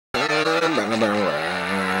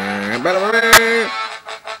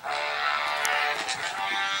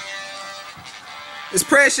It's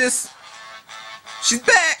Precious. She's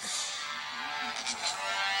back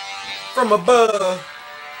from above.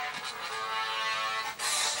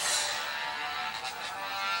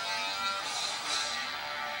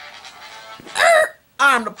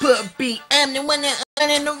 I'm the puppy, I'm the one that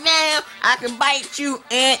running around. I can bite you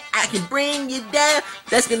and I can bring you down.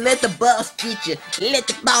 That's gonna let the boss get you, let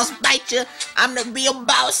the boss bite you. I'm the real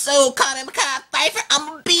boss, so call him Kyle Pfeiffer.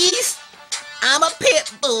 I'm a beast, I'm a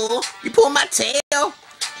pit bull. You pull my tail,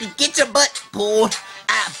 you get your butt pulled.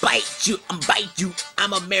 I bite you,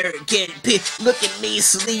 I'm American pit. Look at me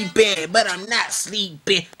sleeping, but I'm not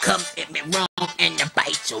sleeping. Come at me wrong and you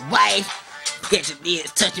bite your wife. Get your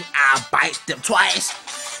ears touching, I'll bite them twice.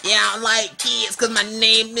 Yeah, I don't like kids cause my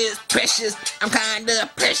name is Precious. I'm kinda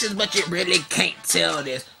precious, but you really can't tell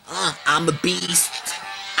this. I'm a beast,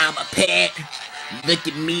 I'm a pet. Look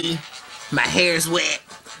at me, my hair's wet.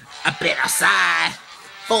 I've been outside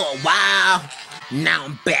for a while. Now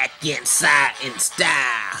I'm back inside in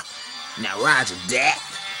style. Now roger that,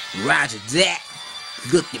 roger that.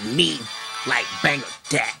 Look at me like Banger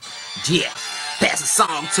that. Yeah. Pass a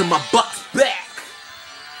song to my buck's back.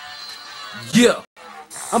 Yeah,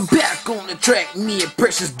 I'm back on the track. Me and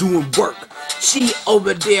Precious doing work. She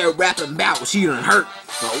over there rapping about what she done hurt,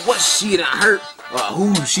 or what she done hurt, or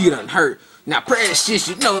who she done hurt. Now Precious,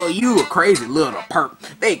 you know you a crazy little perp.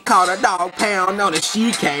 They caught a dog pound on her,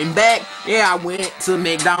 she came back. Yeah, I went to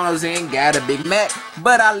McDonald's and got a Big Mac,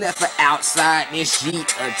 but I left her outside and she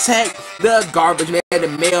attacked the garbage man, the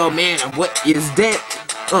mailman, and what is that?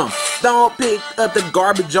 Don't pick up the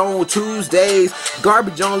garbage on Tuesdays.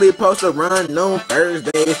 Garbage only supposed to run on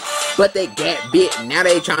Thursdays. But they got bit, now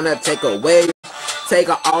they tryna take away. Take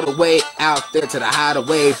her all the way out there to the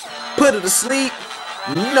hideaway. Put her to sleep.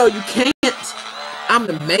 No, you can't. I'm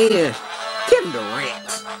the man. Kevin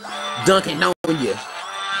Durant. Dunking on you.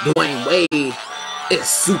 Dwayne Wade. It's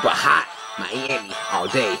super hot. Miami all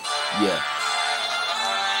day. Yeah.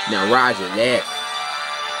 Now roger that.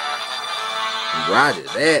 Roger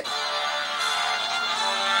that.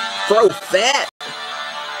 Throw fat.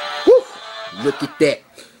 Woo. Look at that.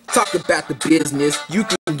 Talk about the business. You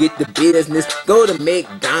can get the business. Go to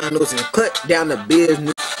McDonald's and cut down the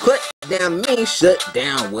business. Cut down means shut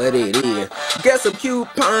down what it is. Get some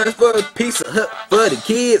coupons for a Pizza Hut for the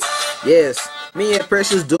kids. Yes, me and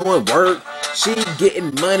Precious doing work. She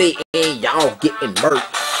getting money and y'all getting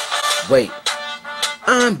murked. Wait.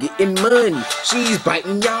 I'm getting money. She's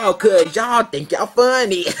biting y'all cause y'all think y'all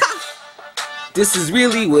funny. This is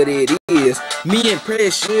really what it is. Me and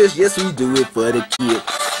Precious, yes we do it for the kid.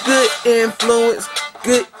 Good influence,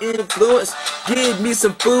 good influence. Give me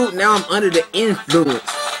some food, now I'm under the influence.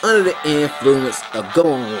 Under the influence of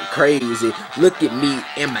going crazy. Look at me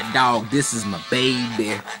and my dog, this is my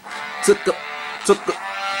baby. Took a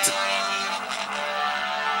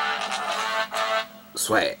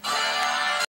swag.